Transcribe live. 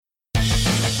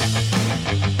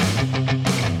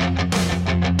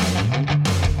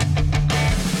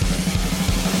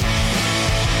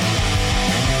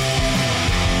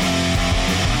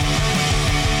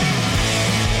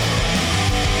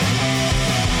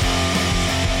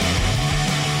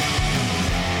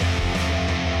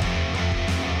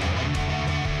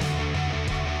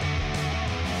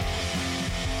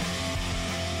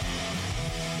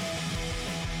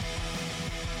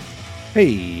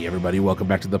Hey, everybody, welcome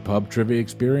back to the Pub Trivia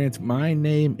Experience. My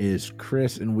name is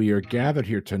Chris, and we are gathered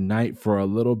here tonight for a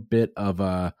little bit of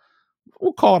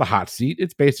we'll call it a hot seat.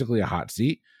 It's basically a hot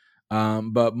seat.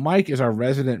 But Mike is our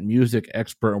resident music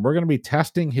expert, and we're going to be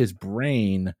testing his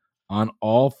brain on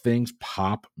all things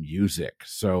pop music.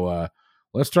 So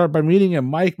let's start by meeting him.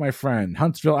 Mike, my friend,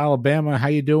 Huntsville, Alabama. How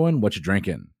you doing? What you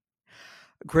drinking?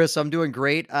 Chris, I'm doing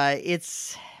great.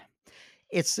 It's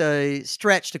a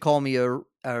stretch to call me a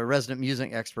resident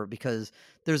music expert because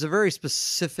there's a very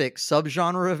specific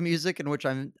subgenre of music in which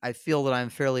I feel that I'm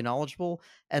fairly knowledgeable,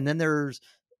 and then there's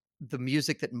the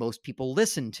music that most people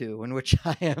listen to, in which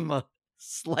I am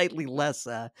slightly less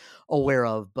aware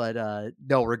of. But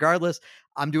no, regardless,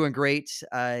 I'm doing great.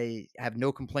 I have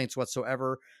no complaints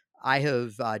whatsoever. I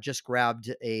have just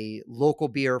grabbed a local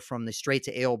beer from the Straight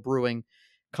to Ale Brewing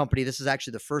Company. This is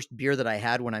actually the first beer that I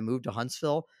had when I moved to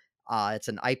Huntsville. It's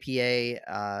an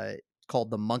IPA called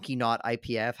the Monkey Knot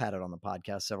IPA. I've had it on the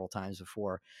podcast several times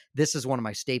before. This is one of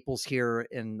my staples here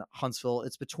in Huntsville.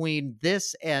 It's between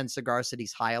this and Cigar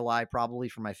City's High Ally, probably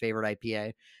for my favorite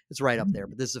IPA. It's right up there,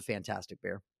 but this is a fantastic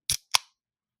beer.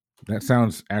 That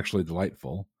sounds actually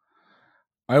delightful.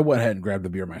 I went ahead and grabbed the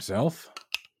beer myself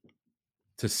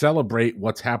to celebrate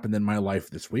what's happened in my life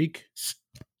this week.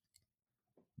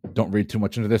 Don't read too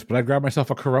much into this, but I grabbed myself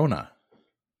a Corona.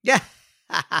 Yeah.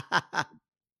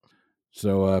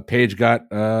 So Paige got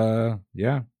Paige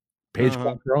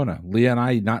got Corona. Leah and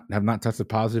I have not tested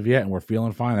positive yet, and we're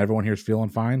feeling fine. Everyone here is feeling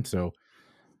fine. So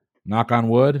knock on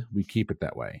wood, we keep it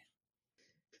that way.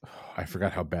 I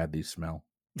forgot how bad these smell.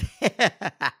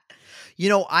 I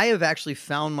have actually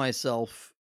found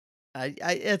myself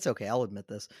it's okay, I'll admit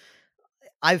this.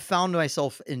 I've found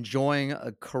myself enjoying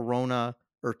a Corona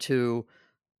or two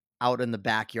out in the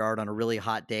backyard on a really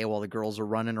hot day while the girls are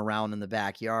running around in the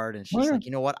backyard. And it's just like,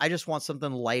 you know what? I just want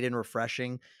something light and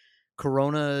refreshing.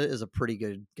 Corona is a pretty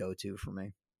good go-to for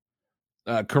me.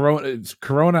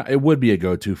 Corona, it would be a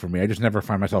go-to for me. I just never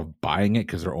find myself buying it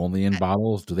because they're only in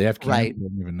bottles. Do they have cans? Right. I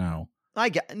don't even know.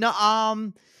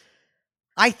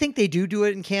 I think they do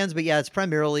it in cans, but yeah, it's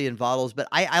primarily in bottles. But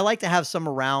I like to have some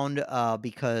around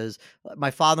because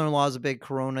my father-in-law is a big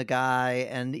Corona guy,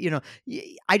 and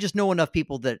I just know enough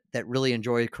people that really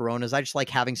enjoy Coronas. I just like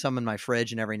having some in my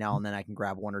fridge, and every now and then I can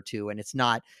grab one or two. And it's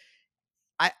not.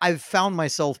 I've found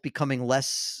myself becoming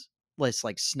less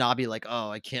like snobby, like,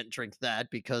 oh, I can't drink that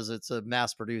because it's a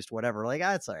mass-produced whatever. Like,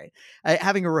 that's all right.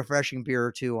 Having a refreshing beer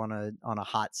or two on a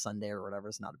hot Sunday or whatever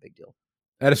is not a big deal.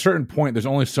 At a certain point, there's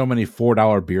only so many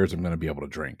 $4 beers I'm going to be able to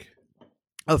drink.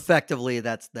 Effectively,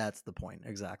 that's the point.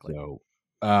 Exactly. So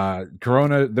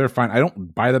Corona, they're fine. I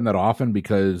don't buy them that often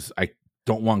because I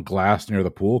don't want glass near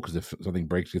the pool, because if something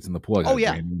breaks, gets in the pool, I got to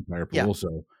drain the entire pool. Yeah.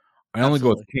 So I only go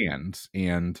with cans,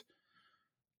 and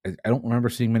I don't remember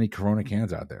seeing many Corona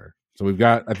cans out there. So we've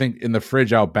got, I think in the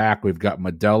fridge out back, we've got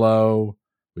Modelo,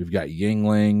 we've got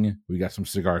Yingling, we got some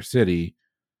Cigar City,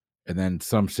 and then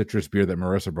some citrus beer that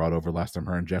Marissa brought over last time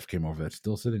her and Jeff came over that's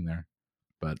still sitting there.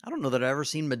 But I don't know that I've ever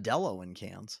seen Modelo in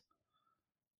cans.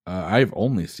 I've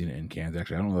only seen it in cans,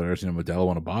 actually. I don't know that I've ever seen a Modelo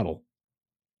in a bottle.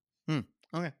 Okay.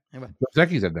 Anyway.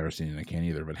 Secchi's I've never seen in a can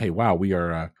either. But hey, wow, we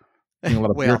are doing a lot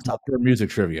of beer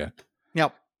music trivia.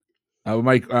 Yep.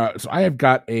 Mike, so I have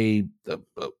got a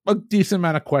decent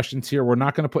amount of questions here. We're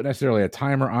not going to put necessarily a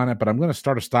timer on it, but I'm going to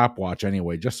start a stopwatch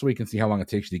anyway, just so we can see how long it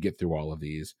takes you to get through all of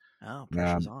these. Oh,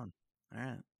 pressure's on. All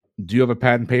right. Do you have a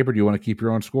pad and paper? Do you want to keep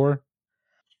your own score?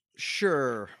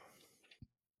 Sure.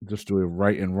 Just do a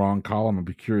right and wrong column. I'll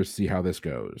be curious to see how this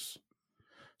goes.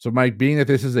 So, Mike, being that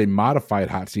this is a modified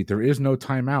hot seat, there is no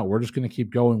timeout. We're just going to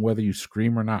keep going whether you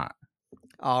scream or not.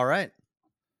 All right.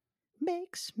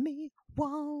 Makes me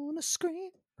want to scream.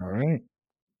 All right.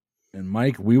 And,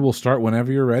 Mike, we will start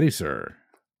whenever you're ready, sir.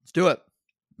 Let's do it.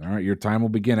 All right. Your time will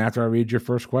begin after I read your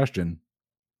first question.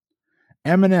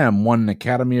 Eminem won an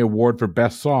Academy Award for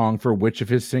Best Song for which of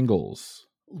his singles?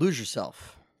 Lose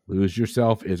Yourself. Lose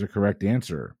Yourself is a correct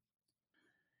answer.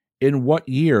 In what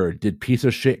year did piece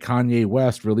of shit Kanye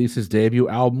West release his debut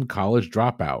album, College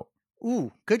Dropout?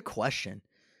 Ooh, good question.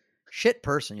 Shit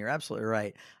person, you're absolutely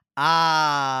right.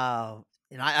 I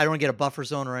don't get a buffer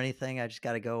zone or anything. I just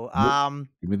got to go. Nope.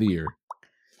 Give me the year.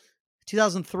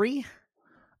 2003?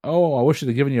 Oh, I wish I'd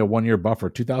have given you a 1 year buffer.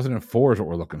 2004 is what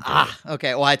we're looking for.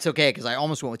 Okay. Well, it's okay because I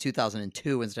almost went with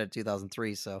 2002 instead of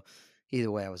 2003. So either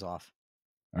way, I was off.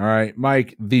 All right,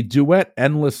 Mike, the duet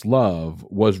Endless Love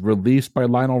was released by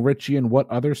Lionel Richie and what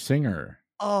other singer?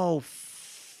 Oh,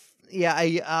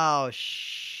 yeah.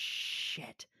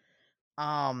 Shit.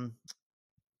 I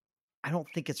don't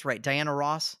think it's right. Diana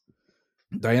Ross?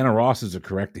 Diana Ross is a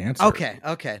correct answer. Okay.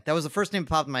 That was the first name that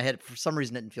popped in my head. For some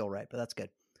reason, it didn't feel right, but that's good.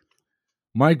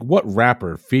 Mike, what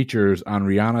rapper features on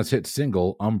Rihanna's hit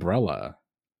single Umbrella?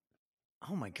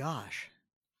 Oh my gosh.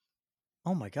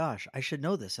 I should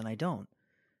know this, and I don't.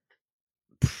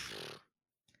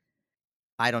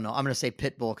 I don't know. I'm going to say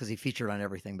Pitbull because he featured on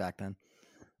everything back then.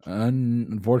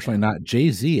 Unfortunately, not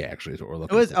Jay-Z, actually, is what we're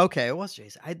looking for. Okay, it was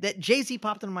Jay-Z. Jay-Z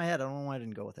popped into my head. I don't know why I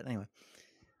didn't go with it. Anyway.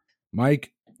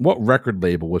 Mike, what record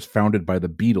label was founded by the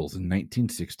Beatles in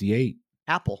 1968?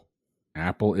 Apple.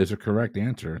 Apple is a correct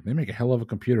answer. They make a hell of a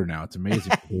computer now. It's amazing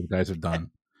what those guys have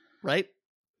done. Right?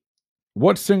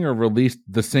 What singer released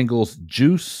the singles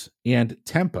Juice and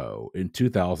Tempo in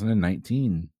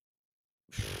 2019?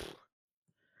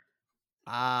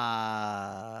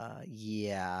 Yeah.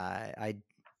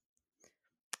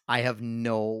 I have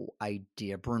no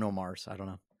idea. Bruno Mars. I don't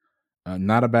know.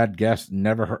 Not a bad guess.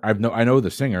 Never heard. I know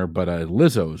the singer, but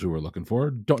Lizzo is who we're looking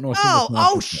for. Don't know a single song.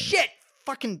 Oh shit!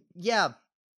 Fucking yeah,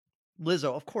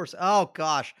 Lizzo. Of course. Oh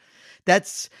gosh,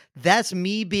 that's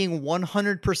me being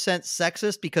 100%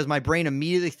 sexist because my brain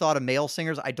immediately thought of male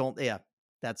singers. I don't. Yeah,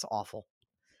 that's awful.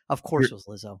 Of course, it was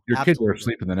Lizzo. Your kids are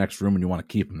asleep in the next room, and you want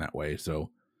to keep them that way. So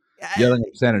yelling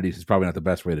obscenities is probably not the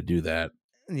best way to do that.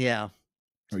 Yeah,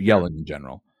 or yelling in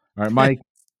general. All right, Mike.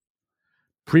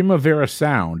 Primavera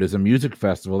Sound is a music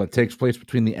festival that takes place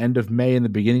between the end of May and the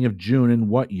beginning of June in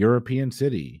what European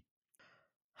city?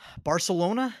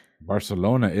 Barcelona?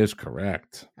 Barcelona is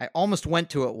correct. I almost went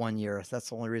to it one year. That's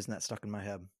the only reason that stuck in my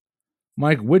head.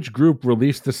 Mike, which group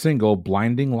released the single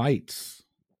Blinding Lights?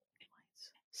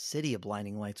 City of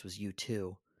Blinding Lights was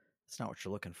U2. That's not what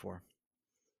you're looking for.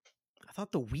 I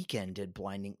thought The Weeknd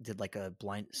did like a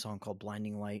blind song called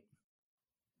Blinding Light.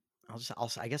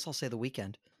 I guess I'll say The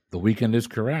Weeknd. The Weeknd is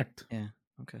correct. Yeah.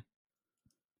 Okay.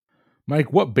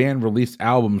 Mike, what band released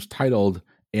albums titled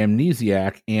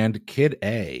Amnesiac and Kid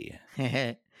A?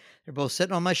 They're both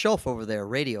sitting on my shelf over there.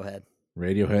 Radiohead.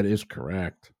 Radiohead is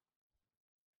correct.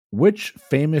 Which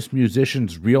famous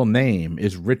musician's real name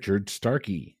is Richard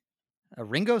Starkey?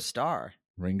 Ringo Starr.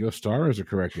 Ringo Starr is a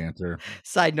correct answer.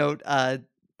 Side note, I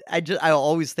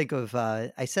always think of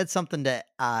I said something to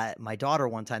my daughter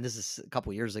one time. This is a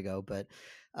couple years ago, but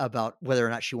about whether or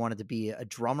not she wanted to be a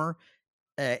drummer,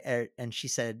 and she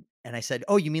said, and I said,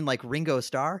 "Oh, you mean like Ringo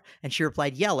Starr?" And she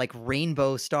replied, "Yeah, like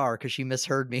Rainbow Star," because she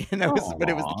misheard me, and but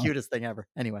it was the cutest thing ever.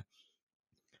 Anyway,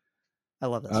 I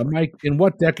love that story. Mike, in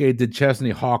what decade did Chesney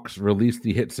Hawkes release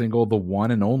the hit single "The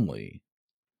One and Only"?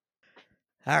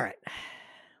 All right,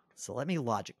 so let me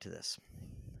logic to this.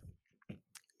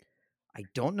 I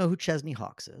don't know who Chesney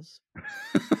Hawkes is,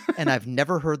 and I've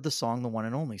never heard the song "The One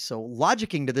and Only." So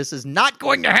logicking to this is not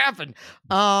going to happen.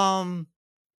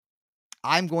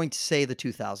 I'm going to say the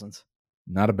 2000s.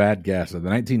 Not a bad guess. Of the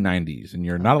 1990s, and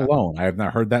you're not alone. I have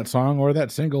not heard that song or that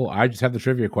single. I just have the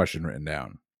trivia question written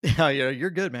down. Yeah,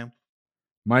 you're good, man.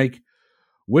 Mike,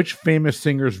 which famous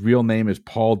singer's real name is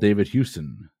Paul David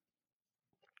Hewson?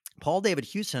 Paul David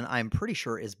Hewson, I'm pretty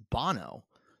sure, is Bono.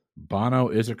 Bono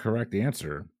is a correct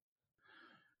answer.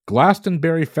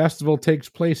 Glastonbury Festival takes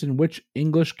place in which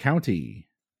English county?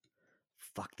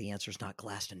 Fuck, the answer's not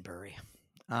Glastonbury.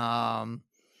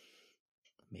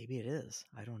 Maybe it is.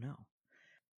 I don't know.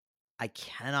 I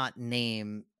cannot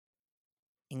name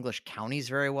English counties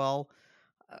very well.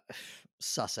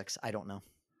 Sussex, I don't know.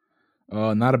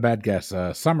 Not a bad guess.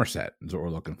 Somerset is what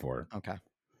we're looking for. Okay.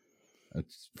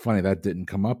 It's funny that didn't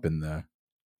come up in the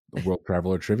World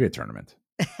Traveler Trivia Tournament.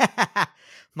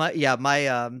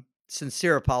 My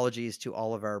sincere apologies to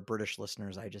all of our British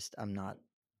listeners. I'm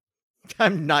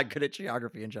not good at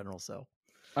geography in general, so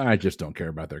I just don't care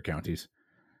about their counties.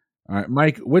 All right,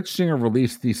 Mike, which singer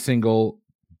released the single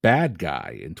Bad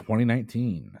Guy in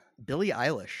 2019? Billie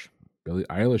Eilish. Billie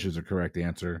Eilish is a correct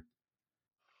answer.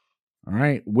 All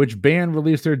right, which band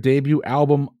released their debut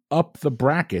album Up the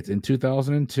Bracket in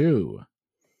 2002?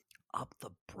 Up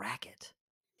the Bracket.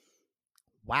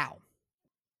 Wow.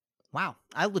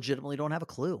 I legitimately don't have a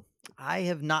clue.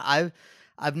 I've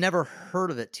never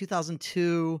heard of it.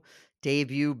 2002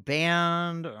 debut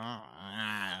band.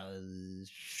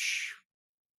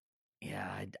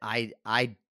 Yeah,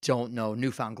 I don't know.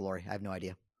 Newfound Glory. I have no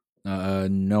idea.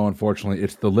 No, unfortunately,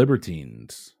 it's the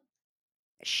Libertines.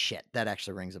 Shit, that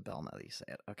actually rings a bell now that you say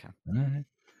it. Okay. All right.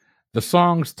 The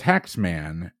songs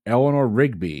Taxman, Eleanor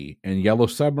Rigby, and Yellow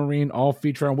Submarine all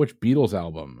feature on which Beatles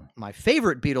album? My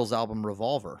favorite Beatles album,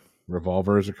 Revolver.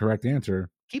 Revolver is a correct answer.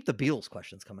 Keep the Beatles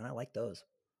questions coming. I like those.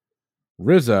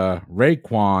 RZA,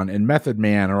 Raekwon, and Method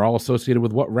Man are all associated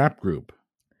with what rap group?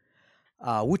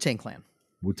 Wu-Tang Clan.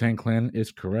 Wu-Tang Clan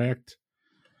is correct.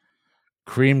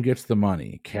 Cream gets the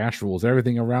money. Cash rules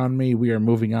everything around me. We are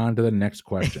moving on to the next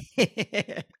question.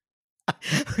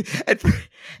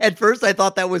 At first, I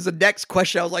thought that was the next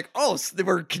question. I was like, oh, so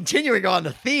we're continuing on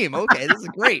the theme. Okay, this is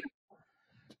great.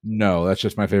 No, that's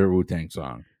just my favorite Wu-Tang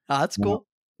song. That's cool.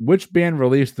 Which band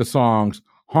released the songs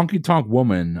Honky Tonk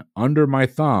Woman, Under My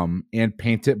Thumb, and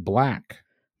Paint It Black?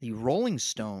 The Rolling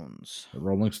Stones. The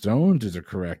Rolling Stones is a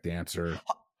correct answer.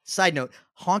 Side note,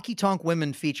 Honky Tonk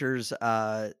Women features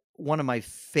one of my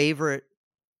favorite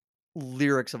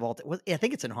lyrics of all time. I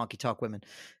think it's in Honky Tonk Women.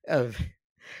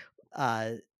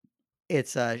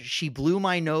 It's she blew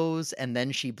my nose and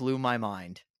then she blew my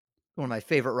mind. One of my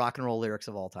favorite rock and roll lyrics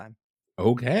of all time.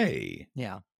 Okay.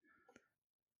 Yeah.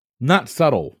 Not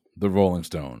subtle, the Rolling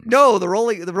Stones. No, the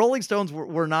Rolling Stones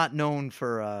were not known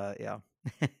for yeah.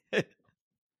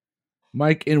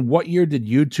 Mike, in what year did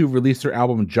U2 release their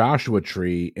album Joshua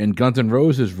Tree and Guns N'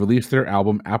 Roses release their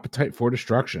album Appetite for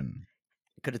Destruction?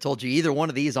 Could have told you either one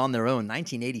of these on their own.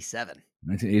 1987.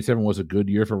 1987 was a good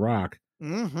year for rock.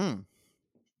 Mm-hmm.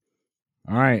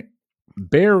 All right.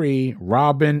 Barry,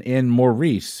 Robin, and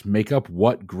Maurice make up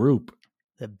what group?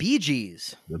 The Bee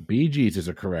Gees. The Bee Gees is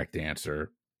a correct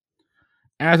answer.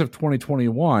 As of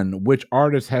 2021, which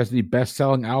artist has the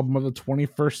best-selling album of the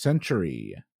 21st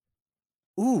century?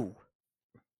 Ooh,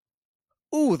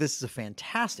 this is a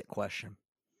fantastic question.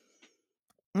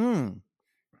 God,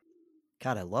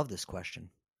 I love this question.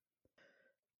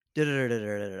 Let's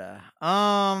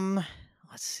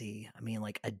see. I mean,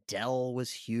 like Adele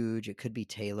was huge. It could be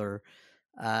Taylor.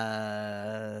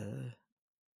 I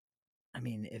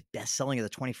mean, if best selling of the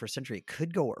 21st century, it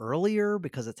could go earlier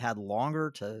because it's had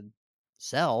longer to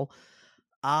sell.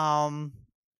 I'm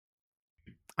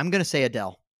gonna say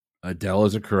Adele. Adele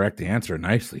is a correct answer.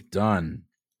 Nicely done.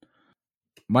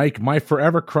 Mike, my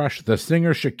forever crush, the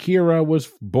singer Shakira,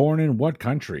 was born in what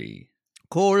country?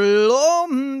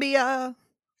 Colombia.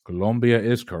 Colombia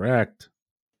is correct.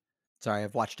 Sorry,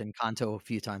 I've watched Encanto a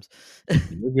few times.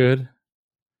 You're good.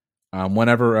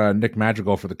 Whenever Nick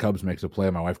Madrigal for the Cubs makes a play,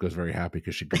 my wife goes very happy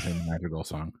because she can sing the Madrigal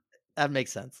song. That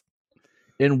makes sense.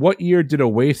 In what year did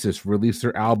Oasis release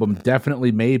their album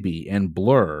Definitely Maybe and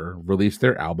Blur release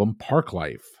their album Park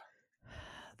Life?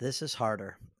 This is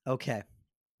harder. Okay.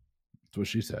 That's what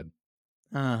she said.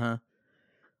 Uh-huh.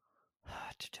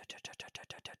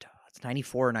 It's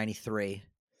 94 or 93.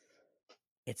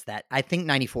 It's that. I think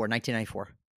 1994.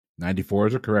 94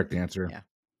 is a correct answer. Yeah.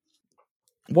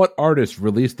 What artists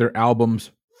released their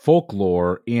albums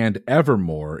Folklore and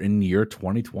Evermore in year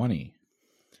 2020?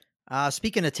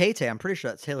 Speaking of Tay-Tay, I'm pretty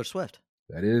sure that's Taylor Swift.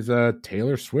 That is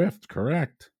Taylor Swift,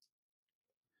 correct.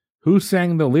 Who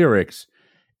sang the lyrics,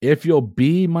 "If you'll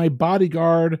be my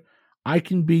bodyguard, I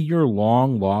can be your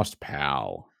long-lost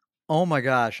pal"? Oh my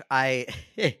gosh.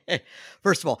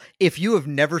 First of all, if you have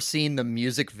never seen the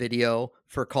music video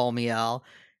for Call Me Al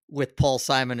with Paul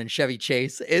Simon and Chevy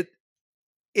Chase,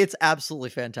 it's absolutely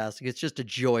fantastic. It's just a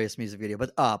joyous music video,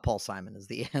 but Paul Simon is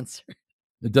the answer.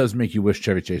 It does make you wish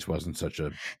Chevy Chase wasn't such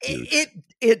a douche.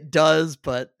 It does,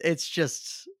 but it's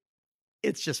just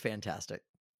fantastic.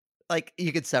 Like,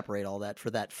 you could separate all that for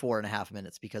that 4.5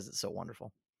 minutes because it's so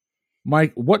wonderful.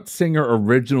 Mike, what singer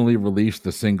originally released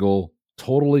the single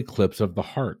Total Eclipse of the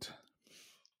Heart?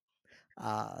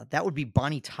 That would be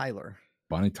Bonnie Tyler.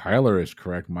 Bonnie Tyler is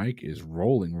correct. Mike is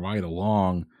rolling right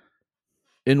along.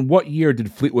 In what year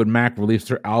did Fleetwood Mac release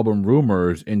their album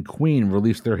Rumors and Queen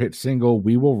release their hit single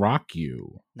We Will Rock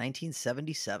You?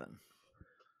 1977.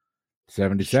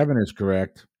 77 is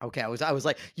correct. Okay, I was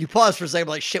like, you paused for a second,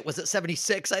 I'm like, shit, was it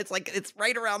 76? It's like, it's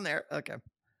right around there. Okay.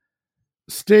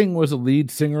 Sting was the lead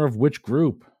singer of which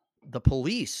group? The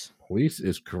Police. Police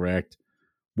is correct.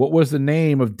 What was the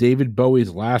name of David Bowie's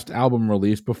last album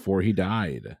released before he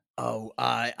died?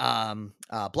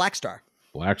 Black Star.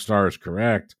 Black Star is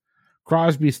correct.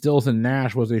 Crosby, Stills, and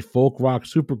Nash was a folk rock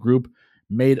supergroup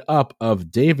made up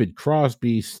of David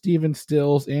Crosby, Stephen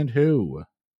Stills, and who?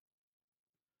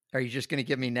 Are you just going to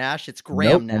give me Nash? It's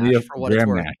Graham Nash for what Graham it's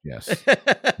worth. Nash, yes.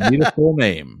 Need a full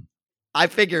name. I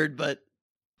figured, but...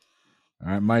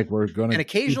 All right, Mike, we're going to... And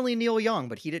occasionally Neil Young,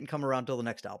 but he didn't come around till the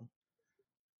next album.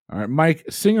 All right, Mike,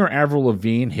 singer Avril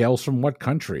Lavigne hails from what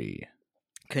country?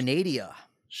 Canada.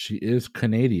 She is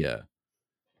Canada.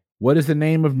 What is the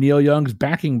name of Neil Young's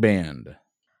backing band?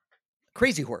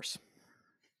 Crazy Horse. Does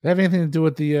that have anything to do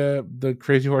with the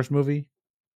Crazy Horse movie?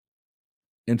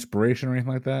 Inspiration or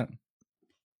anything like that?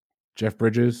 Jeff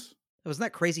Bridges? Wasn't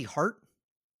that Crazy Heart?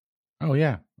 Oh,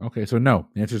 yeah. Okay, so no.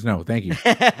 The answer is no. Thank you.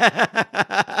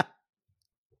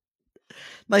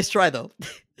 Nice try, though.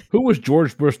 Who was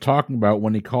George Bush talking about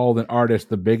when he called an artist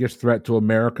the biggest threat to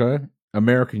American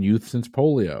youth since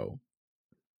polio?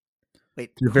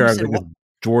 Wait, To be who fair, I said think what? it's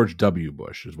George W.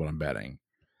 Bush is what I'm betting.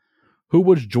 Who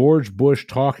was George Bush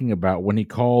talking about when he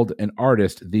called an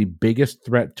artist the biggest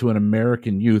threat to an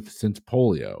American youth since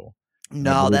polio? And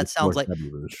I No, believe it's George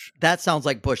W. Bush. that sounds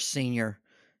like Bush Senior.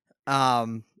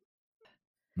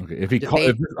 Okay, if he called,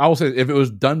 Debate. I will say, if it was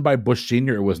done by Bush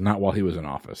Senior, it was not while he was in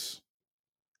office.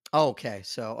 Okay,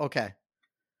 so okay,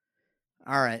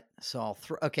 all right. So I'll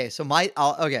okay. So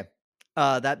okay.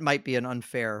 That might be an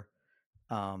unfair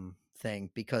thing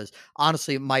because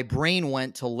honestly, my brain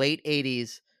went to late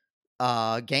 '80s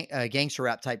gangster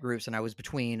rap type groups, and I was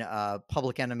between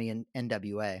Public Enemy and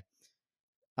NWA.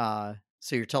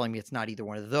 So you're telling me it's not either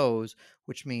one of those,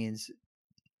 which means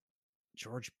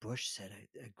George Bush said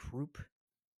a group.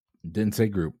 Didn't say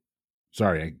group.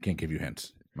 Sorry, I can't give you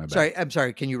hints. My bad. Sorry, I'm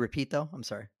sorry. Can you repeat though? I'm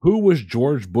sorry. Who was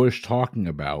George Bush talking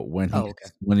about when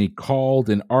he called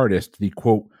an artist the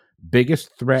quote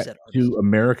biggest threat to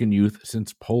American youth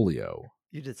since polio?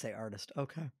 You did say artist.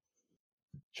 Okay.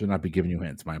 Should not be giving you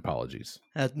hints. My apologies.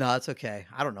 No, that's okay.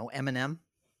 I don't know. Eminem.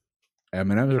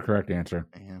 Eminem is the correct answer.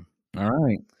 Yeah. All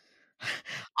right.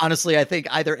 Honestly, I think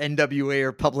either NWA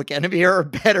or Public Enemy are a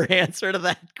better answer to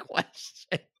that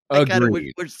question. I kind of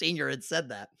wish Bush Senior had said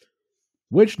that.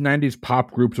 Which 90s pop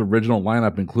group's original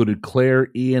lineup included Claire,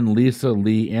 Ian, Lisa,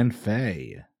 Lee, and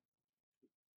Faye?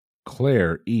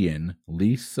 Claire, Ian,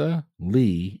 Lisa,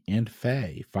 Lee, and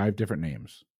Faye. 5 different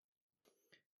names.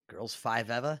 Girls 5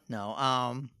 Eva? No.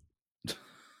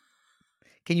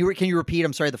 Can you repeat?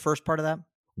 I'm sorry, the first part of that.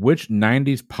 Which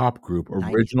 90s pop group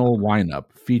original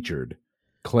lineup featured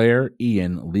Claire,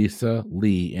 Ian, Lisa,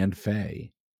 Lee, and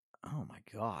Faye? Oh my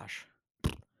gosh.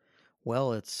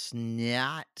 Well, it's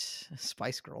not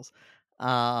Spice Girls.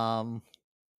 At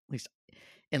least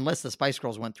unless the Spice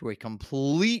Girls went through a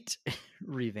complete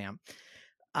revamp.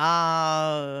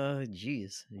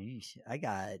 Geez. I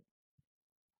got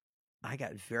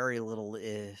very little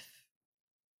if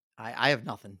I have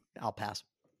nothing. I'll pass.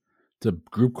 It's a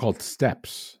group called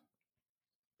Steps.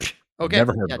 Okay.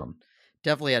 Never heard of them.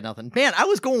 Definitely had nothing. Man, I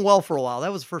was going well for a while.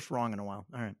 That was the first wrong in a while.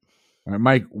 All right,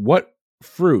 Mike, what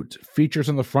fruit features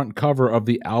on the front cover of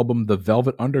the album The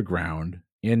Velvet Underground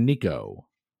and Nico?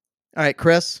 All right,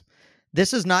 Chris.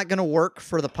 This is not going to work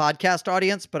for the podcast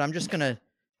audience, but I'm going to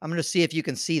see if you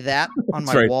can see that on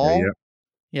my wall. There, yep.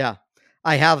 Yeah.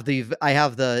 I have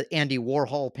the Andy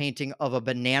Warhol painting of a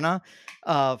banana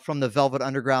from the Velvet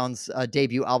Underground's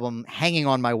debut album hanging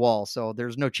on my wall. So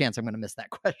there's no chance I'm going to miss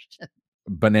that question.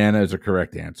 Banana is a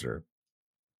correct answer.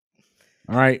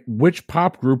 All right. Which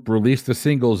pop group released the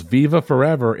singles Viva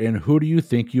Forever and Who Do You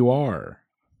Think You Are?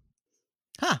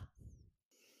 Huh.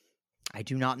 I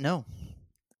do not know.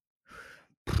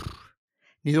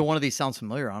 Neither one of these sounds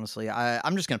familiar, honestly.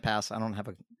 I'm just going to pass. I don't have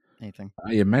anything.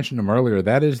 You mentioned them earlier.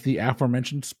 That is the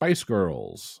aforementioned Spice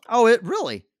Girls. Oh, it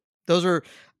really? Those are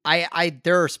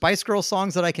there are Spice Girls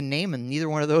songs that I can name, and neither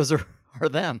one of those are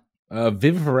them.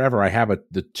 Viva Forever, I have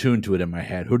the tune to it in my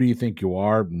head. Who Do You Think You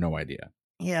Are? No idea.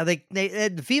 Yeah, they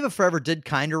Viva Forever did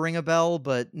kind of ring a bell,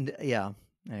 but yeah.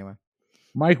 Anyway,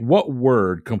 Mike, what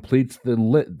word completes the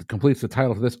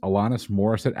title of this Alanis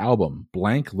Morissette album?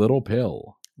 Blank Little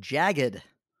Pill. Jagged.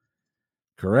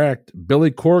 Correct.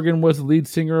 Billy Corgan was the lead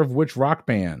singer of which rock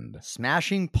band?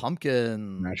 Smashing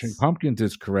Pumpkins. Smashing Pumpkins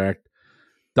is correct.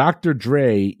 Dr.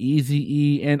 Dre,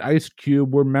 Eazy-E, and Ice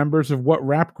Cube were members of what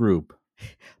rap group?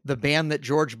 The band that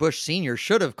George Bush Sr.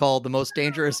 should have called the most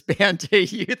dangerous band to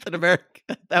youth in America.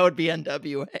 That would be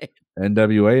NWA.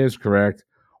 NWA is correct.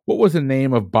 What was the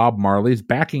name of Bob Marley's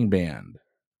backing band?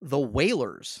 The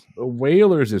Wailers. The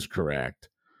Wailers is correct.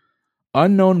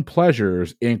 Unknown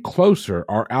Pleasures and Closer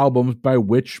are albums by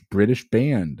which British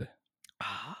band?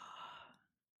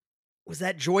 Was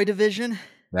that Joy Division?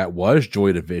 That was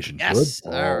Joy Division. Yes.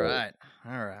 All right.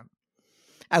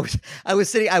 I was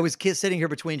sitting here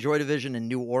between Joy Division and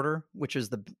New Order, which is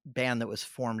the band that was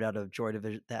formed out of Joy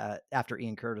Division after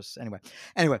Ian Curtis.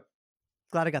 Anyway,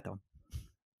 glad I got that one.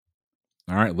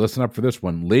 All right, listen up for this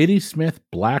one. Ladysmith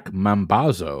Black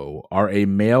Mambazo are a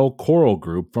male choral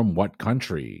group from what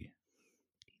country?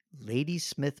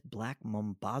 Ladysmith Black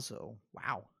Mambazo.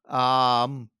 Wow.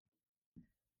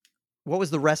 What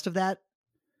was the rest of that?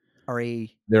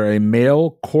 They're a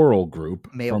male choral group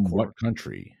from what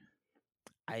country?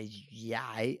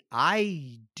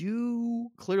 I do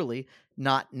clearly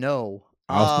not know.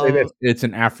 I'll say this: it's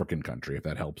an African country, if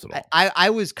that helps at all.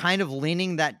 I was kind of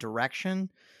leaning that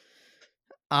direction.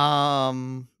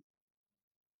 South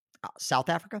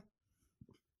Africa.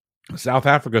 South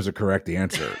Africa is a correct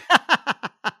answer.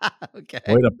 Okay.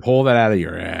 Way to pull that out of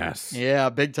your ass. Yeah,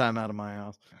 big time out of my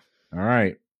ass. All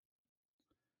right.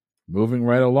 Moving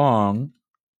right along.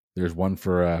 There's one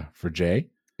for Jay.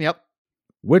 Yep.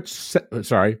 Who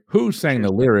sang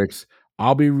the lyrics,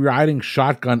 "I'll be riding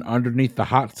shotgun underneath the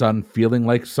hot sun feeling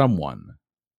like someone"?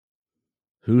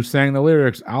 Who sang the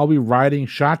lyrics, "I'll be riding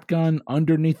shotgun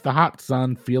underneath the hot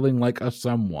sun feeling like a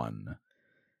someone"?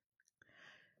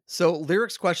 So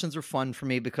lyrics questions are fun for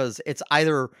me because it's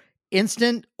either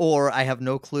instant or I have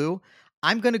no clue.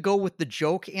 I'm going to go with the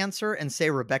joke answer and say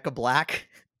Rebecca Black.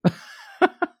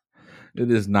 It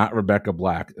is not Rebecca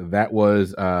Black. That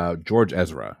was George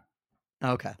Ezra.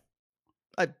 Okay.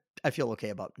 I feel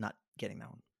okay about not getting that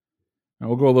one. Now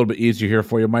we'll go a little bit easier here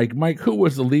for you, Mike. Mike, who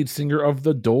was the lead singer of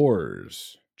The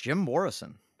Doors? Jim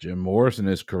Morrison. Jim Morrison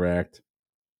is correct.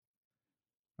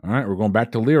 All right, we're going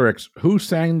back to lyrics. Who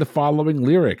sang the following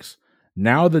lyrics?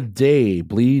 "Now the day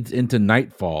bleeds into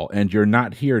nightfall, and you're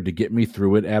not here to get me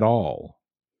through it at all."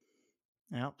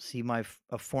 Yep. See my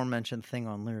aforementioned thing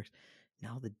on lyrics.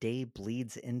 Now the day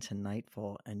bleeds into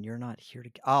nightfall, and you're not here to.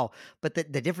 Oh, but the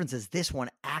difference is this one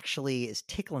actually is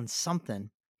tickling something,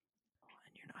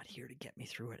 and you're not here to get me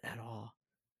through it at all.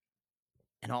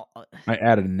 And all I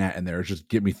added a net in there. It's just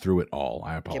 "get me through it all."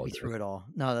 I apologize. Get me through it all.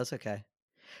 No, that's okay.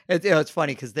 It's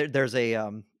funny because there's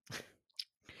a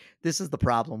this is the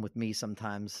problem with me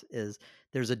sometimes is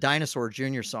there's a Dinosaur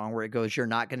Jr. song where it goes, "You're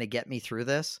not going to get me through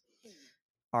this,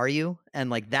 are you?"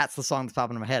 And like that's the song that's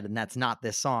popping in my head, and that's not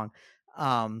this song.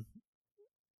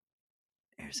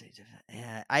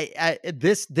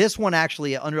 This one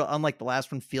actually, unlike the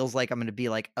last one, feels like I'm going to be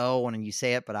like, oh, when you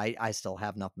say it, but I still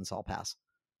have nothing, so I'll pass.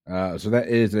 So that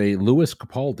is a Louis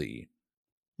Capaldi.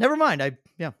 Never mind.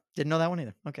 Didn't know that one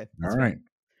either. Okay, all right.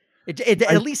 It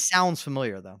at least sounds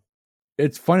familiar though.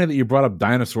 It's funny that you brought up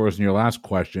dinosaurs in your last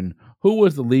question. Who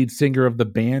was the lead singer of the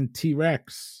band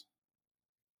T-Rex?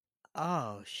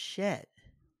 Oh shit.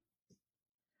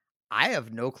 I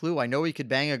have no clue. I know he could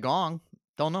bang a gong.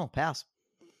 Don't know. Pass.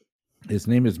 His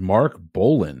name is Mark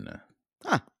Bolan.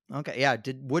 Huh. Okay. Yeah,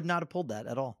 would not have pulled that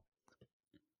at all.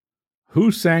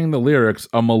 Who sang the lyrics,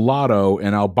 "A mulatto,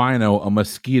 an albino, a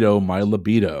mosquito, my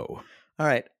libido"? All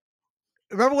right.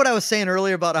 Remember what I was saying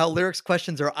earlier about how lyrics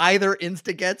questions are either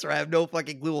insta-gets or I have no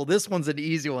fucking clue? Well, this one's an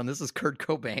easy one. This is Kurt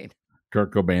Cobain.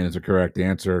 Kurt Cobain is the correct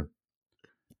answer.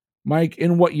 Mike,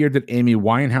 in what year did Amy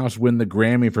Winehouse win the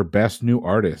Grammy for Best New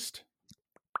Artist?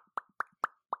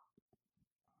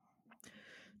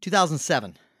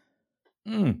 2007.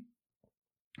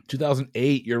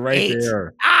 2008. You're right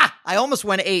there. I almost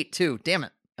went 8 too. Damn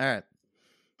it. All right.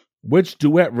 Which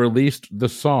duet released the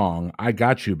song "I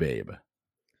Got You, Babe"?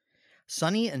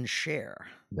 Sonny and Cher.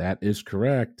 That is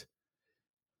correct.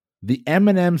 The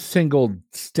Eminem single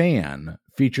 "Stan"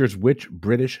 features which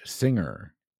British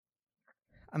singer?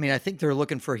 I mean, I think they're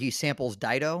looking for he samples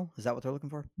Dido. Is that what they're looking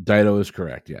for? Dido is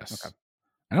correct, yes. Okay.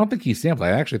 I don't think he sampled.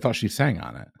 I actually thought she sang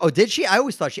on it. Oh, did she? I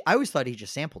always thought he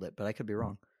just sampled it, but I could be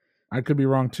wrong. I could be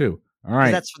wrong too. All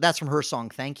right. That's from her song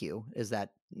 "Thank You." Is that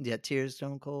 "Tears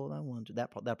Don't Cold"? I want to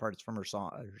that part is from her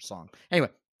song. Anyway,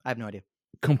 I have no idea.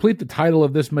 Complete the title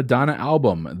of this Madonna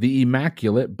album, "The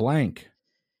Immaculate Blank."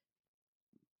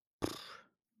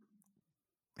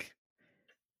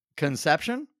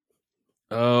 Conception?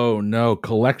 Oh no,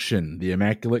 Collection, The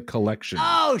Immaculate Collection.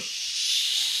 Oh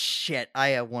shit!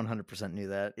 I 100% knew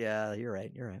that. Yeah, you're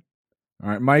right. All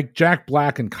right, Mike. Jack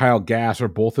Black and Kyle Gass are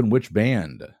both in which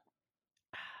band?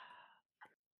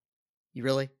 You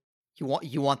really? You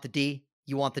want the D?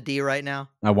 You want the D right now?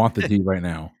 I want the D right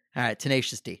now. All right,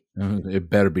 Tenacious D. It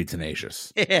better be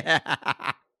Tenacious. Yeah.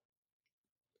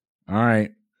 All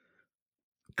right.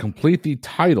 Complete the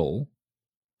title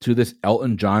to this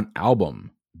Elton John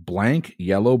album, blank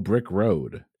Yellow Brick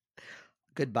Road.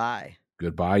 Goodbye.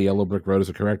 Goodbye, Yellow Brick Road is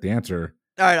the correct answer.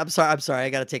 All right, I'm sorry. I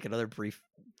got to take another brief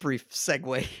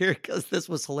segue here because this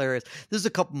was hilarious. This is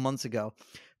a couple months ago,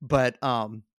 but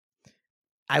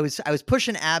I was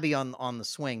pushing Abby on the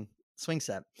swing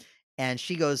set, and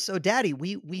she goes, "So, Daddy,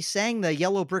 we sang the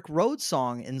Yellow Brick Road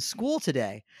song in school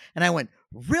today." And I went,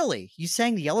 "Really? You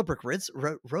sang the Yellow Brick Road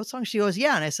song?" She goes,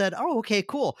 "Yeah." And I said, "Oh, okay,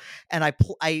 cool." And I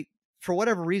for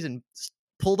whatever reason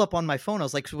pulled up on my phone. I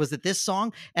was like, "Was it this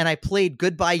song?" And I played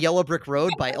 "Goodbye Yellow Brick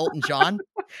Road" by Elton John.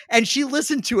 And she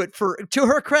listened to it to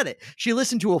her credit. She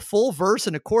listened to a full verse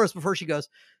and a chorus before she goes,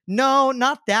 "No,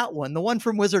 not that one. The one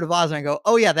from Wizard of Oz." And I go,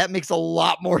 "Oh yeah, that makes a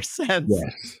lot more sense."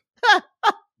 Yes.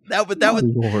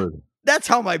 That's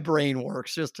how my brain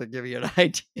works, just to give you an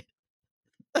idea.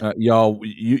 Y'all,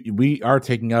 we are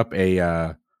taking up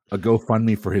a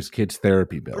GoFundMe for his kids'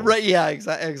 therapy bill. Right, yeah,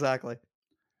 exactly.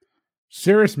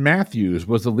 Cyrus Matthews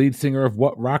was the lead singer of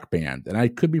what rock band? And I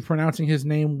could be pronouncing his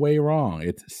name way wrong.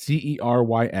 It's Cerys.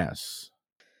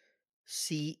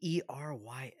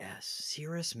 Cerys.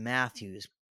 Cyrus Matthews.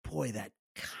 boy, that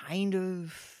kind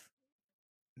of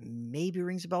maybe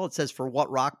rings a bell. It says for what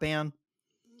rock band?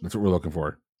 That's what we're looking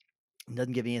for. It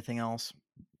doesn't give me anything else.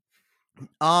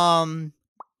 The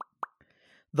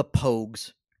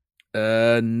Pogues.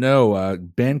 No,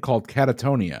 band called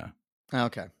Catatonia.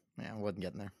 Okay. Yeah, I wasn't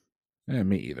getting there.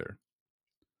 Me either.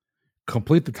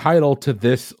 Complete the title to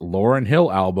this Lauryn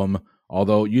Hill album.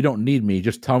 Although you don't need me,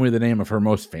 just tell me the name of her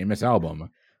most famous album.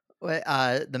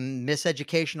 The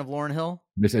Miseducation of Lauryn Hill?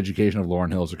 Miseducation of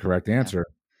Lauryn Hill is the correct answer.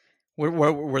 Yeah.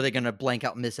 Were they going to blank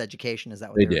out Miseducation? Is that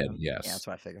what they did? Yes. Yeah, that's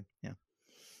what I figured. Yeah.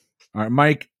 All right,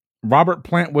 Mike. Robert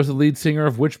Plant was the lead singer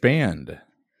of which band?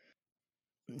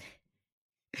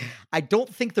 I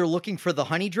don't think they're looking for the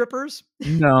Honey Drippers.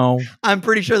 No. I'm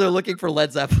pretty sure they're looking for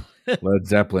Led Zeppelin. Led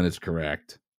Zeppelin is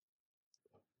correct.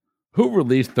 Who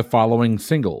released the following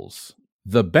singles?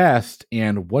 The Best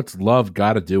and What's Love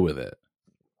Gotta Do With It?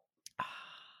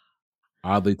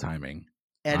 Oddly timing.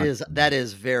 That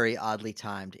is very oddly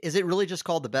timed. Is it really just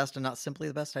called The Best and not simply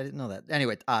The Best? I didn't know that.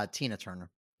 Anyway, Tina Turner.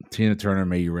 Tina Turner,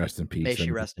 may you rest in peace. May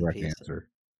she rest in peace. Answer.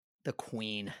 The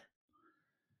Queen.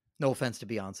 No offense to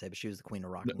Beyonce, but she was the queen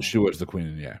of rock and roll. She was the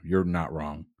queen, yeah. You're not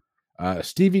wrong.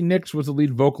 Stevie Nicks was the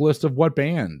lead vocalist of what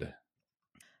band?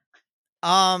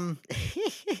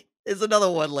 Is another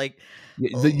one like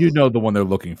you know the one they're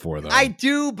looking for, though. I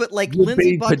do, but like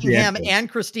Lindsey Buckingham and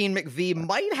Christine McVie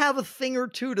might have a thing or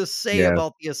two to say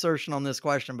about the assertion on this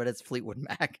question, but it's Fleetwood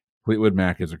Mac. Fleetwood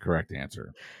Mac is a correct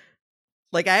answer.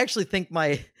 Like I actually think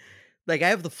I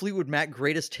have the Fleetwood Mac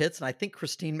greatest hits, and I think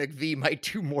Christine McVie might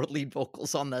do more lead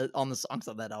vocals on the songs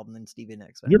on that album than Stevie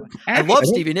Nicks. Anyway. I love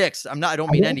Stevie Nicks. I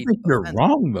don't mean any. You're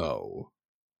wrong though.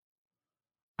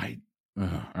 All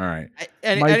right.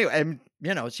 Anyway,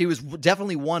 she was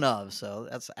definitely one of. So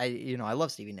that's I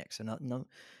love Stevie Nicks. So no.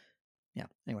 Yeah.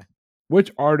 Anyway, which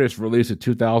artist released a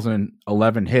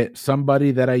 2011 hit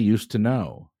 "Somebody That I Used to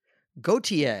Know"?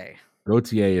 Gautier.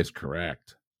 Gautier is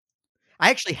correct. I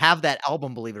actually have that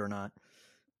album, believe it or not.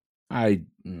 It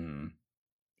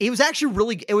was actually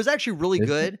really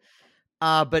good.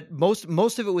 But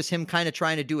most of it was him kind of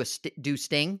trying to do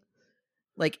Sting.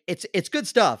 Like it's good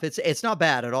stuff. It's not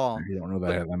bad at all. You don't know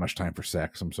that I have that much time for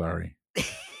sex. I'm sorry.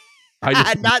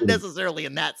 Not necessarily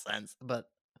in that sense, but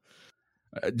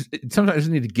sometimes I just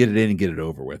need to get it in and get it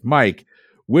over with. Mike,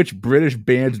 which British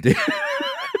bands did? Christ,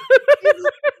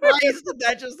 did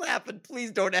that just happen? Please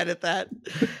don't edit that.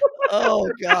 Oh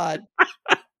God.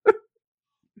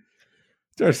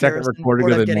 It's our second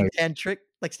recording of the getting night. tantric,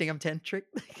 like Sting, I'm tantric.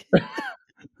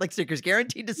 Like Sticker's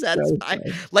guaranteed to satisfy.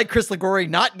 Like Chris Ligori,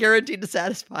 not guaranteed to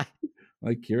satisfy.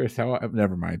 Like curious how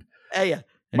never mind. Yeah.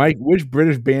 Mike, which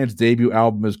British band's debut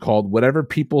album is called "Whatever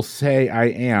People Say I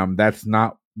Am"? That's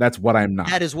what I'm not.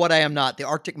 That is what I am not. The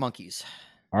Arctic Monkeys.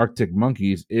 Arctic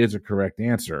Monkeys is a correct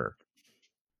answer.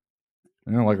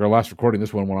 Like our last recording,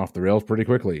 this one went off the rails pretty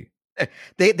quickly.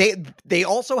 They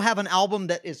also have an album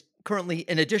that is currently,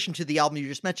 in addition to the album you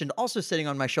just mentioned, also sitting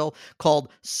on my shelf called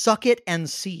 "Suck It and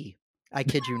See." I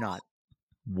kid you not.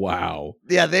 Wow.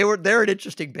 Yeah, they're an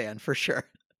interesting band for sure.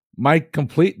 Mike,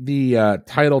 complete the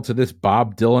title to this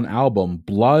Bob Dylan album,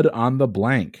 "Blood on the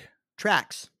Blank."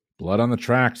 Tracks. Blood on the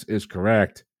Tracks is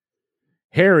correct.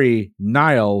 Harry,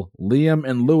 Niall, Liam,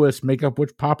 and Lewis make up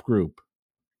which pop group?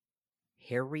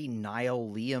 Harry,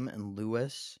 Niall, Liam, and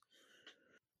Lewis.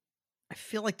 I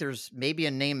feel like there's maybe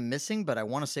a name missing, but I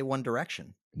want to say One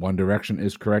Direction. One Direction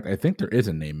is correct. I think there is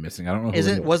a name missing. I don't know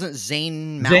who wasn't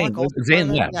Zayn Malik?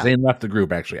 Zayn left. Yeah. Zayn left the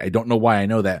group, actually. I don't know why I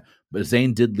know that, but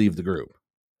Zayn did leave the group.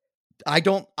 I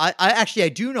do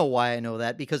know why I know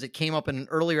that, because it came up in an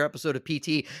earlier episode of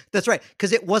PTE. That's right.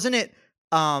 Because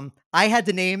I had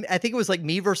to name, I think it was like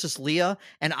me versus Leah,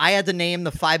 and I had to name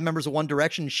the 5 members of One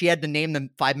Direction. She had to name the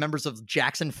 5 members of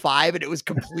Jackson 5, and it was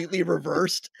completely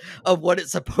reversed of what it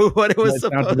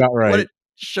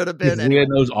should have been. Leah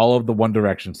knows all of the One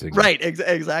Direction singers. Right.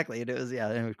 Exactly. It was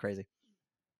crazy.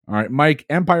 All right, Mike,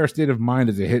 Empire State of Mind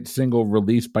is a hit single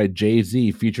released by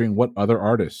Jay-Z featuring what other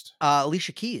artist?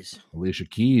 Alicia Keys. Alicia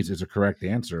Keys is a correct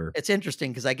answer. It's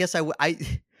interesting because I guess I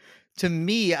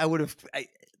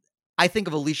think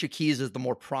of Alicia Keys as the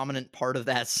more prominent part of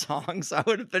that song. So I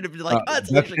would have been like,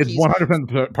 it's Alicia Keys. It's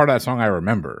 100% part of that song I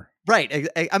remember. Right.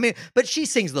 I mean, but she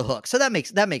sings the hook. So that makes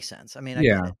sense. I mean,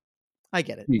 I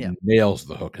get it. She nails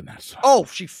the hook in that song. Oh,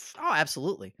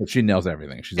 absolutely. But she nails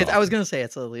everything. I was going to say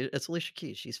it's Alicia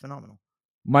Keys. She's phenomenal.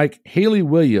 Mike, Hayley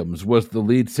Williams was the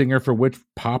lead singer for which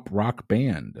pop rock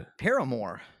band?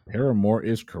 Paramore. Paramore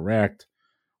is correct.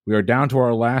 We are down to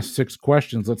our last 6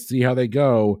 questions. Let's see how they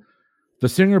go. The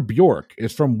singer Bjork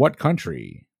is from what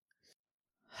country?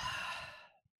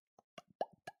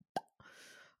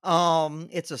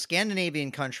 It's a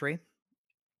Scandinavian country.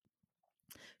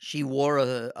 She wore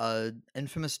a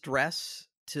infamous dress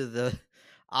to the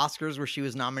Oscars where she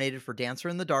was nominated for Dancer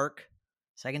in the Dark.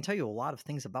 So I can tell you a lot of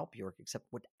things about Bjork, except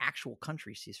what actual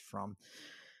country she's from.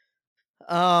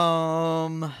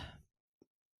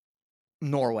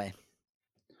 Norway.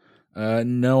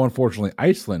 No, unfortunately,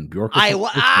 Iceland. Bjork.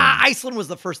 Iceland was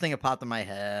the first thing that popped in my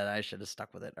head. I should have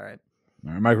stuck with it. All right.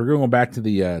 All right, Mike, we're going back to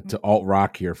the to alt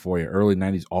rock here for you. Early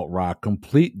 '90s alt rock.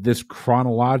 Complete the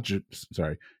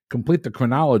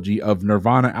chronology of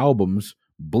Nirvana albums: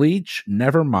 Bleach,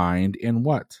 Nevermind, and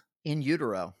what? In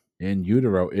Utero. In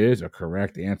Utero is a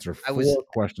correct answer. Four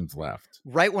questions left.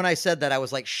 Right when I said that, I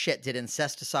was like, shit, did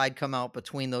Incesticide come out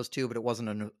between those two? But it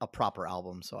wasn't a proper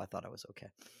album, so I thought I was okay.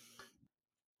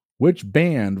 Which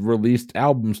band released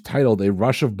albums titled A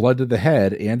Rush of Blood to the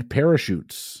Head and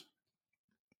Parachutes?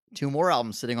 Two more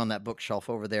albums sitting on that bookshelf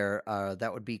over there.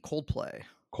 That would be Coldplay.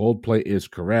 Coldplay is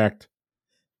correct.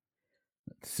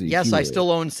 Let's see. Yes, here. I still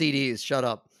own CDs. Shut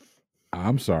up.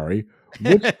 I'm sorry.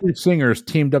 Which two singers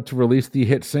teamed up to release the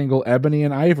hit single Ebony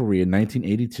and Ivory in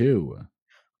 1982?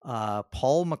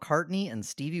 Paul McCartney and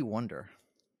Stevie Wonder.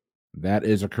 That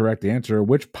is a correct answer.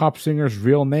 Which pop singer's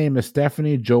real name is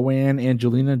Stephanie Joanne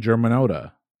Angelina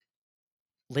Germanotta?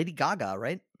 Lady Gaga,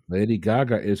 right? Lady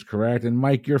Gaga is correct. And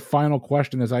Mike, your final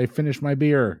question as I finish my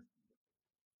beer.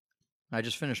 I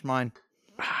just finished mine.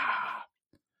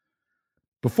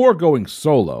 Before going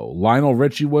solo, Lionel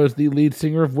Richie was the lead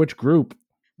singer of which group?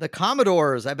 The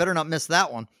Commodores. I better not miss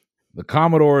that one. The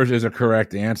Commodores is a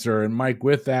correct answer. And Mike,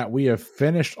 with that, we have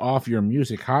finished off your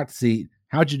music hot seat.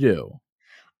 How'd you do?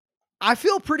 I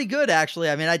feel pretty good, actually.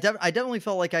 I mean, I definitely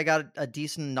felt like I got a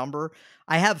decent number.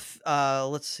 I have,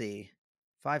 let's see,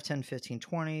 5, 10, 15,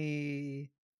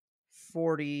 20,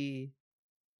 40,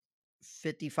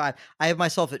 55. I have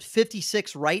myself at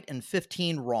 56 right and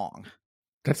 15 wrong.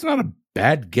 That's not a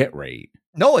bad get rate.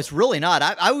 No, it's really not.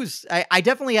 I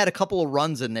definitely had a couple of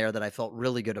runs in there that I felt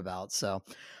really good about. So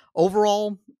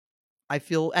overall, I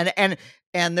feel, and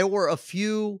there were a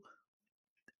few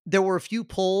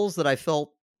polls that I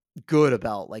felt good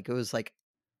about. Like it was like,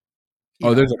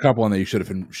 there's a couple on that you should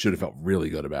have felt really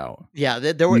good about. Yeah,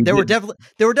 there were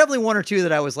definitely one or two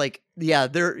that I was like, yeah,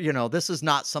 this is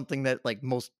not something that like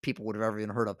most people would have ever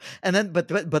even heard of. And then,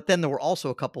 but then there were also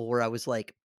a couple where I was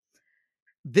like,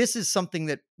 this is something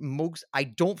that I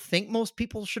don't think most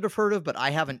people should have heard of, but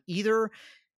I haven't either.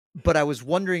 But I was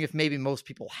wondering if maybe most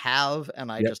people have,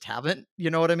 and I just haven't. You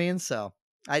know what I mean? So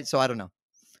I don't know.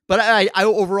 But I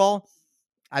overall,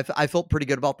 I felt pretty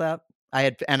good about that.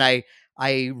 I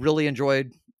really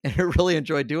enjoyed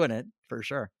doing it for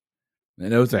sure.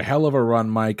 And it was a hell of a run,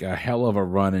 Mike. A hell of a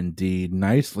run indeed.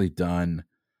 Nicely done.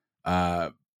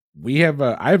 I've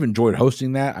enjoyed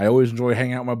hosting that. I always enjoy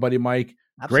hanging out with my buddy Mike.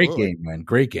 Absolutely. Great game, man.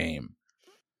 Great game.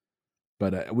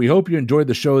 But we hope you enjoyed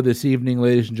the show this evening,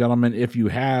 ladies and gentlemen. If you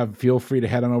have, feel free to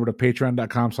head on over to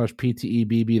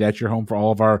patreon.com/PTEBB. That's your home for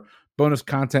all of our bonus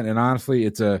content. And honestly,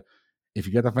 if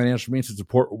you got the financial means to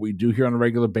support what we do here on a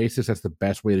regular basis, that's the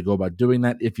best way to go about doing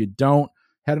that. If you don't,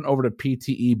 head on over to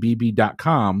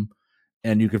PTEBB.com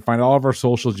and you can find all of our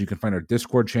socials. You can find our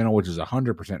Discord channel, which is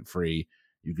 100% free.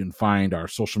 You can find our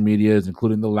social medias,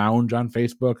 including the lounge on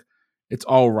Facebook. It's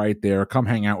all right there. Come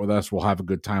hang out with us. We'll have a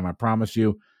good time. I promise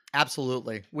you.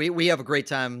 Absolutely. We have a great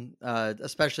time,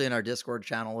 especially in our Discord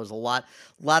channel. There's a lot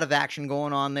of action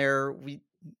going on there. We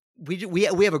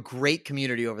have a great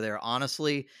community over there.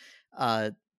 Honestly,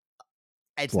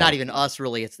 it's not even us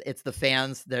really. It's the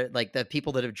fans. They're like the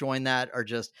people that have joined that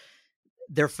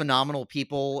they're phenomenal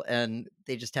people and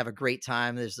they just have a great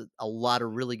time. There's a lot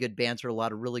of really good banter, a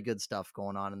lot of really good stuff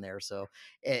going on in there. So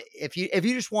if you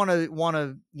just want to,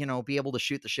 be able to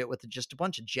shoot the shit with just a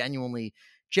bunch of genuinely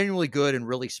good and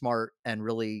really smart and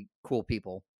really cool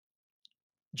people,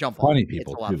 jump on. Funny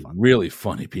people too. Really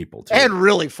funny people too. And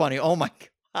really funny. Oh my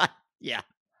God. Yeah.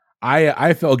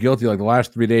 I felt guilty like the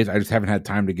last 3 days. I just haven't had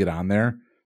time to get on there.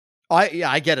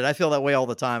 I get it. I feel that way all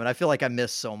the time. And I feel like I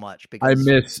miss so much because I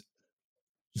miss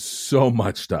so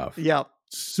much stuff. Yep.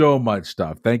 So much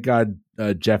stuff. Thank God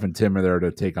Jeff and Tim are there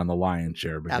to take on the lion's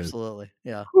share. Because, absolutely.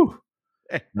 Yeah.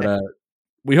 But,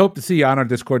 we hope to see you on our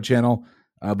Discord channel.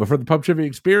 But for the Pub Trivia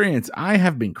Experience, I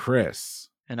have been Chris.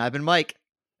 And I've been Mike.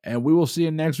 And we will see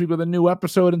you next week with a new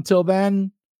episode. Until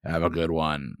then, have a good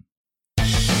one.